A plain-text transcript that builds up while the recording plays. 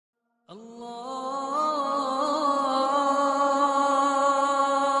اللہ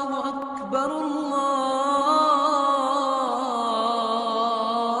اکبر اللہ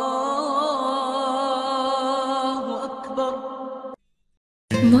اکبر۔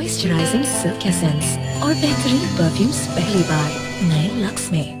 Moisturising silk essence اور بہترین perfumes پہلی بار نئے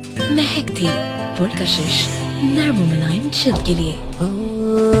لکس میں مہکتی پرکشش نرم و ملائم جلد کے لیے۔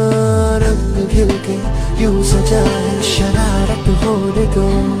 رنگ کھل کے یوں سجا ہے شرارت ہونے کو،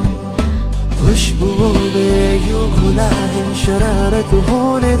 خوشبوؤں میں یوں کھلا ہے شرارت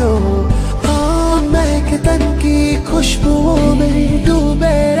ہونے دو، مہک تن کی خوشبوؤں میں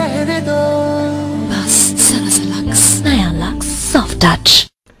ڈوبے رہنے دو۔ بس ذرا سا لکس، نیا لکس سافٹ ٹچ۔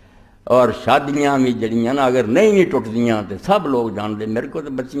 اور شادیاں بھی جڑیاں نا اگر نہیں ٹوٹ دیاں تو سب لوگ جان دے، میرے کو تو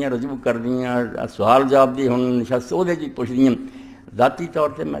بچیاں رجوع کر دیاں، سوال جواب دی ہن نشست او دے جی پوچھ دیاں، ذاتی طور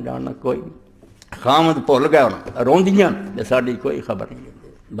سے میں جاننا کوئی خامد بھول گیا ہونا روندیاں تے ساڈی کوئی خبر نہیں،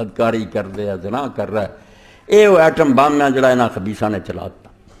 بدکاری کر دے زنا کر رہا ہے۔ اے وہ ایٹم بم ہے جڑا انہاں خبیثاں نے چلاتا،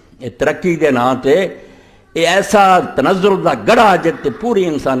 اے ترقی دے نام تے اے ایسا تنزل دا گڑھا جتے پوری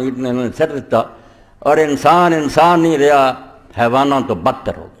انسانیت نے انہوں نے سر دیتا، اور انسان نہیں رہا، حیوانوں تو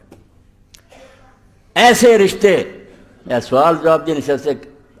بدتر ہو گیا۔ ایسے رشتے سوال جواب دی نشست سے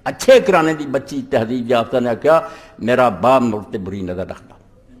اچھے کرانے دی بچی تہذیب یافتہ نے کہا میرا باپ مجھ تے بری نظر رکھتا،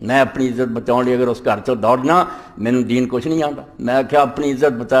 میں اپنی عزت بچاؤں لی اگر اس گھر چوں دوڑنا مینوں دین کچھ نہیں آتا، میں کہا اپنی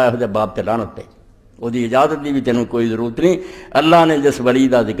عزت بچایا ہو باپ تے لعنت پہ، وہ دی اجازت دی بھی تینوں کوئی ضرورت نہیں۔ اللہ نے جس ولی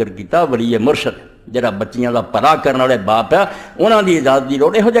دا ذکر کیتا ولی مرشد جڑا بچیاں دا پلا کرنے والے باپ ہے، انہاں دی اجازت دی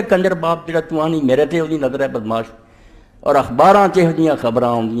لوڑ، یہو جہا کنجر باپ جڑا تو آنی میرے تے وہی نظر ہے بدماش، اور اخباراں چ یہو جیاں خبراں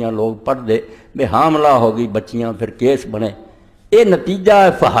آؤندیاں لوگ پڑھ دے بے حاملہ ہو گئی بچیاں پھر کیس بنے، یہ نتیجہ ہے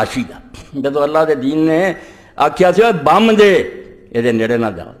فحاشی کا۔ جدو اللہ دے دین نے آکھیا سی بم دے یہ نیڑے نہ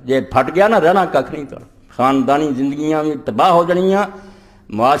جاؤ، جے پھٹ گیا نہ رہنا کھ نہیں کر، خاندانی زندگیاں بھی تباہ ہو جانیاں،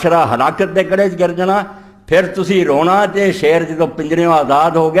 معاشرہ ہلاکت دے گڑے چ گر جانا، پھر تسی رونا تے شیر جدو پنجریوں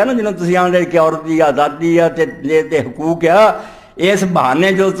آزاد ہو گیا نا، جنہوں تسی آندے کہ عورت دی آزادی ہے تے حقوق ہے، اس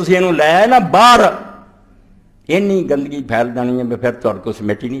بہانے جو تسی انہوں لے آئے نا باہر، اینی گندگی پھیل جانی ہے پھر تو کو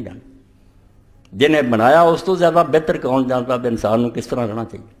سمیٹی نہیں جانی۔ جنہیں بنایا اس تو زیادہ بہتر کون جانتا بے انسان کو کس طرح رہنا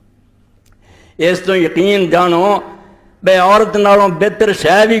چاہیے۔ اس تو یقین جانو بے عورت نالوں بہتر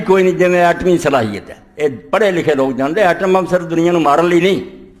شے بھی کوئی نہیں جنہیں ایٹمی صلاحیت ہے، یہ پڑھے لکھے لوگ جانتے ایٹم ہم صرف دنیا نو مارن لی نہیں،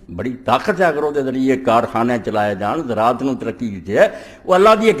 بڑی طاقت ہے اگر وہ ذریعے کارخانے چلائے جان، زراعت نو ترقی کی ہے، وہ اللہ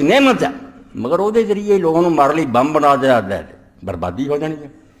دی ایک نعمت ہے، مگر وہ ذریعے لوگوں نو مار لی بم بنا دیا دے بربادی ہو جانی ہے۔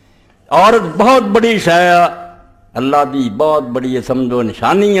 عورت بہت بڑی شے ہے، اللہ دی بہت بڑی یہ سمجھو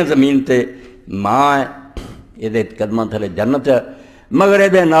نشانی ہے زمین تے، ماں ہے، یہ قدمہ تھلے جنت ہے، مگر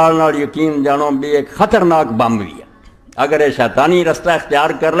یہ نال یقین جانو بھی ایک خطرناک بم بھی ہے۔ اگر یہ شیطانی رستہ اختیار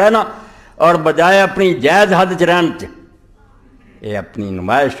کر لے نا اور بجائے اپنی جائز حد چ رہن سے یہ اپنی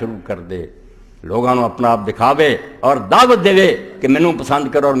نمائش شروع کر دے، لوگوں کو اپنا آپ دکھاوے اور دعوت دے کہ مینوں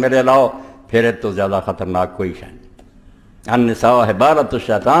پسند کرو اور میرے لاؤ، پھر تو زیادہ خطرناک کوئی شے نہیں۔ النساء حبالۃ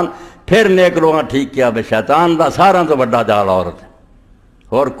الشیطان، پھر نیک لوگاں ٹھیک کیا بے شیطان دا سارا تو بڑا جال عورت ہے،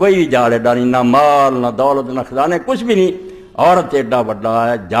 اور کوئی بھی جال ایڈا نہیں، نہ مال نہ دولت نہ خزانے کچھ بھی نہیں، عورت ایڈا بڑا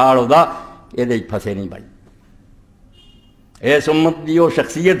ہے جال دا، یہ پھنسے نہیں بھائی۔ اس امت دی وہ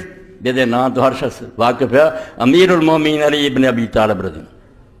شخصیت جہدے نام تو ہر شخص واقف ہے، امیر المومنین علی ابن ابی طالب رضی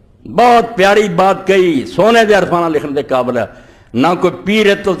اللہ، بہت پیاری بات کہی، سونے دے عرفانہ لکھنے دے قابل ہے، نہ کوئی پیر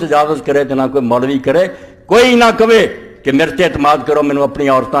تو تجاوز کرے تو نہ کوئی مولوی کرے، کوئی نہ کہے کہ میرے تے اعتماد کرو مینوں اپنی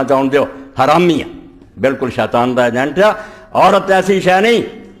عورتاں چاؤن دیو، حرامی ہے، بالکل شیطان دا ایجنٹ ہے۔ عورت ایسی شے نہیں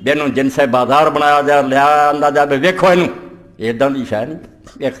جنوں جنس بازار بنایا جائے لیا آندا جائے ویکھو اینوں، ایداں دی شے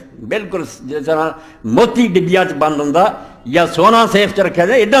نہیں، بالکل جس طرح موتی ڈبیا چ بند ہوندا یا سونا سیف چ رکھا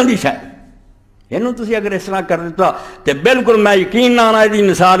جائے ایداں دی شے، اینوں تسی اگر اس طرح کر دیتا تے بالکل میں یقین نہ آنا دی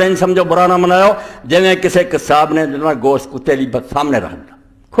مثال این سمجھو برا نہ مناؤ، جویں کسے قصاب نے جنہاں گوشت کتے دی سامنے رکھ دتا،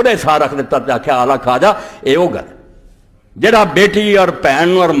 کھلے سا رکھ دیتا تے آکھیا آلا کھا جا، اے او گل جڑا بیٹی اور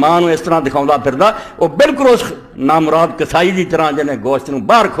بھن اور ماں نو اس طرح دکھاؤندا پھردا وہ بالکل اس نامراد کسائی دی طرح جنہیں گوشت نو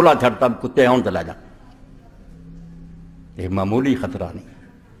باہر کھلا چھڑتا کتے آن چلا جا، یہ معمولی خطرہ نہیں۔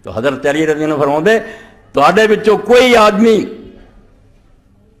 تو حضرت علی رضی اللہ عنہ فرماندے تواڈے وچوں کوئی آدمی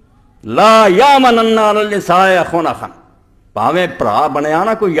لا یامنن علی النساء اخون اخن، پاویں بھرا بنیا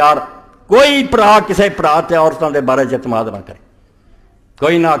نا کوئی یار، کوئی بھرا کسے بھرا تے عورتاں دے بارے چ اعتماد نہ کرے،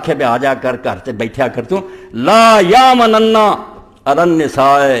 کوئی نہ آکھے بے آ جا کر گھر سے بیٹھیا کر تو، لا یامنن علی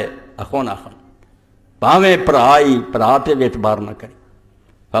النساء اخون اخن، پاویں بھرا تے اعتبار نہ کرے،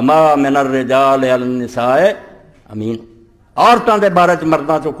 فما من الرجال علی النساء امین، عورتوں دے بارے چ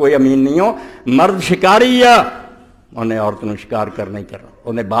مرداں چ کوئی امین نہیں ہو، مرد شکاری ہے، انہیں عورت نو شکار کر نہیں کرنا،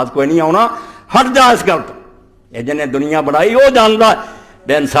 انہیں بات کوئی نہیں آنا، ہٹ جا اس گل تو، یہ جنہیں دنیا بنائی وہ جانتا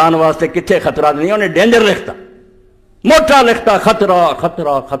بے انسان واسطے کتنے خطرات نہیں، انہیں ڈینجر لکھتا، موٹا لکھتا، خطرہ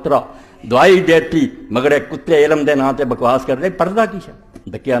خطرہ خطرہ، دعائی دیتی، مگر ایک کتے علم دے نام تے بکواس کر دے، پردہ کی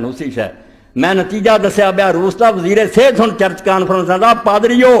شاید دکیا نوسی شاید۔ میں نتیجہ دسیا بیا روس دا وزیر صحت ہن چرچ کانفرنس دا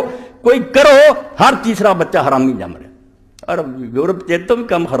پادریو کوئی کرو، ہر تیسرا بچہ حرامی جم رہا، اور یورپ چیز تو بھی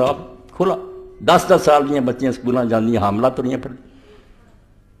کم خراب کھلا، 10 سال دیاں بچیاں سکولاں جاندیاں حاملہ تریاں پھر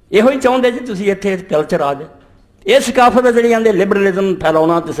یہ ہوئی چاہتے جی تسی اتنے کلچر آ جائے، یہ ثقافت ہے جڑی آندے لبرلزم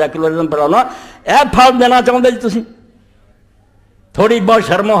پھیلاؤنا تے سیکولرزم پھیلاؤنا، اے پھل دینا چاہتے جی تسی تھوڑی بہت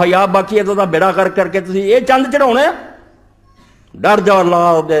شرم و حیا، باقی یہ تو بیڑا کر کے تسی یہ چند چڑھاؤنے، ڈر جاؤ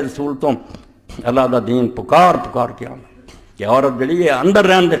اللہ دے رسول تو، اللہ دا دین پکار کے آنا کہ عورت جڑی ہے اندر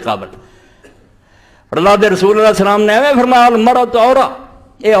رہن دے قابل۔ اور اللہ دے رسول علیہ السلام نے ایویں فرمایا المرأۃ عورہ،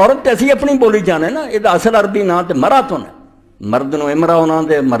 یہ عورت تے اسی اپنی بولی جانے نا، یہ اصل عربی نام تے مرأۃ ہے، مرد نو امرا ہونا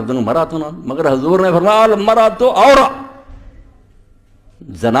دے مرد نو مرأۃ ہونا، مگر حضور نے فرمایا المرأۃ عورہ،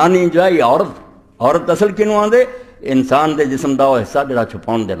 زنانی جو ہے یہ عورت اصل کنوں آندے انسان دے جسم دا وہ حصہ جڑا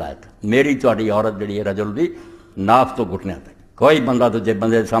چھپاؤن دے لائق، میری تہاڈی عورت جڑی ہے رجل دی ناف تو گھٹنے تک کوئی بندہ تو جے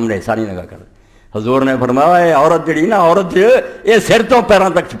بندے سامنے حصہ نہیں لگا کر، حضور نے فرمایا یہ عورت جڑی نا عورت یہ سر تو پیراں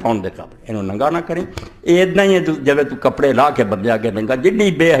تک چھپاؤن دے قابل، اینوں ننگا نہ کریں، یہ ادنا ہی ہے جویں تو کپڑے لا کے بندے آگے ننگا، جڈی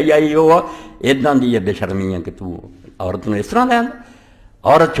بے حیائی ہو ادنا دی بے شرمی ہے کہ تو عورت نے اس طرح لے آندا،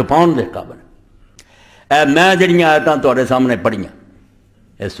 عورت چھپاؤن دے قابل۔ اے میں جڑیاں آیتاں تہاڈے سامنے پڑھیاں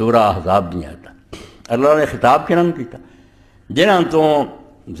یہ سورہ احزاب دیاں آیتاں، اللہ نے خطاب کہنا کیتا جنہاں تو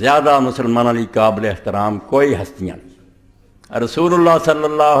زیادہ مسلمانوں لی قابل احترام کوئی ہستیاں نہیں، رسول اللہ صلی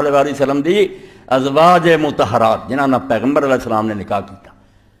اللہ علیہ وآلہ وسلم دی ازواج مطہرات جنہاں نا پیغمبر علیہ السلام نے نکاح کیتا،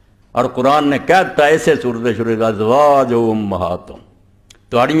 اور قرآن نے کہتا ایسے سورت شروع ازواج امہاتم،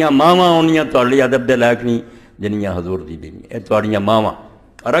 تہاڈیاں ماواں ہونیاں تہاڈی ادب دے لائق نہیں جنیاں حضور دی بیوی، اے تہاڈیاں ماواں،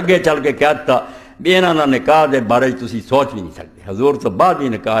 اور اگے چل کے کہتا بھی انہاں دا نکاح دے بارے تسی سوچ بھی نہیں سکتے، حضور تو بعد ہی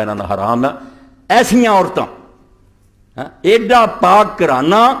نکاح انہاں دا حرام ہے۔ ایسیاں عورتاں ایڈا پاک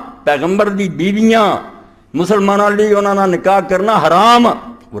کرانا پیغمبر دی بیویاں مسلمانوں لی انہاں نال نکاح کرنا حرام،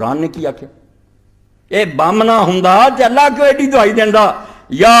 قرآن نے کی آکھیا؟ اے بامنا ہوندا تے اللہ کیوں ایڈی دعائی دیندا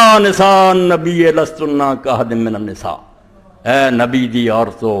یا نساء نبی لستن کاحد من النساء، اے نبی دی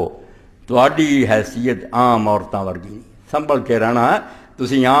عورتو تہاڈی حیثیت عام عورتاں ورگی نہیں، سنبھل کے رہنا ہے،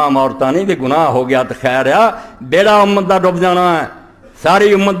 تسی عام عورتاں نہیں، تے گناہ ہو گیا تے خیر ہے، بیڑا امت دا ڈب جانا ہے،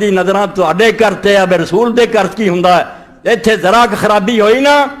 ساری امت دی نظراں تہاڈے کرتے اب رسول دے کر کی ہوندا ہے، ایتھے ذرا خرابی ہوئی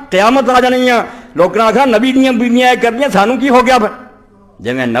نا قیامت آ جانی ہے، لوگ نے آکھا نبی دیاں بیویاں کر دیاں سانوں کی ہو گیا پھر،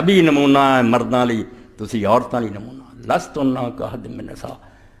 جویں نبی نمونہ ہے مرداں لئی تسی عورتاں لئی نمونہ، لستن کاحد من النساء،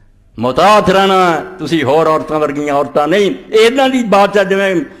 محتاط رہنا تسی ہور عورتاں ورگیاں عورتاں نہیں، اداں دی بات ہے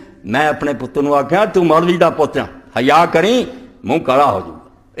جویں میں اپنے پتر نوں آکھیا تو مولوی دا پوت ہے، حیا کریں منہ کالا ہو جاؤ،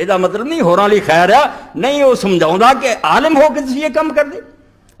 یہ مطلب نہیں ہوراں لئی خیر ہے، نہیں وہ سمجھاؤں کہ عالم ہو کے تسی یہ کم کر دے۔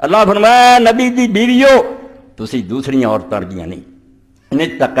 اللہ فرمایا نبی دی بیویو تسی دوسری عورتاں ورگیاں نہیں،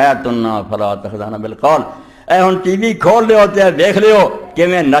 نتقیتن فلا تخضعن بالقول، اے ہن ٹی وی کھول لیو تے دیکھ لیو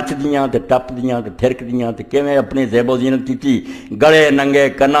کیویں نچدیاں تے ٹپدیاں تے تھرکدیاں تے کیویں اپنی زیب و زینت کیتی، گلے ننگے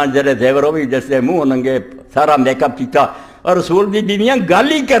کناں جڑے زیور ہوئی جیسے منہ ننگے سارا میک اپ کیتا، اور رسول دی بیویاں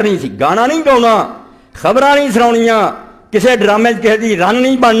گل ہی کرنی سی، گانا نہیں گاؤنا، خبراں نہیں سناؤنیاں، کسے ڈرامے کسی دی رن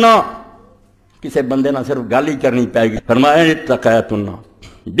نہیں بننا، کسے بندے نہ صرف گل ہی کرنی پائے گی۔ فرمایا اتقیتن،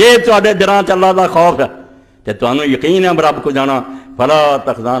 جے تہاڈے دلاں چ اللہ دا خوف ہے تے تانوں یقین ہے رب کو جانا، فلا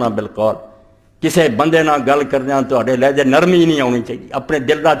تخضعن بالقول، کسے بندے نہ گل کردیاں تہاڈے لہجے نرمی نہیں آنی چاہیے، اپنے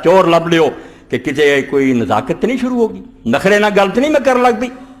دل دا چور لب لیو کہ کسے کوئی نزاکت نہیں شروع ہوگی، نخرے نہ گل نہیں میں کر لگ پئی،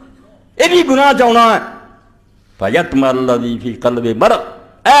 یہ بھی گناہ چاہنا ہے۔ فیطمع الذی فی قلب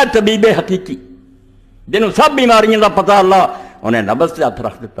مرض، اے طبیب حقیقی جنہوں سب بیماریاں دا پتہ اللہ انہیں نبض سے ہاتھ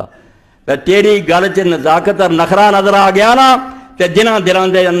رکھ دیتا، تے تیری گل چ نزاکت اور نخرا نظر آ گیا نا، تے جنہاں دلاں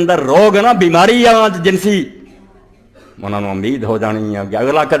دے اندر روگ نا بیماری جنسی انہوں نے امید ہو جانی ہے کہ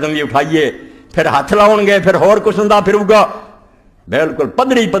اگلا قدم بھی اٹھائیے، پھر ہاتھ لاؤن گے، پھر ہور کچھ ہوندا پھر ہوگا، بالکل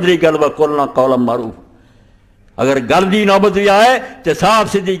پدری گل وقلنا قولا معروف، اگر گل دی نوبت بھی آئے تو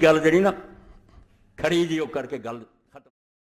صاف سیدھی گل جڑی نا کھڑی جی وہ کر کے گل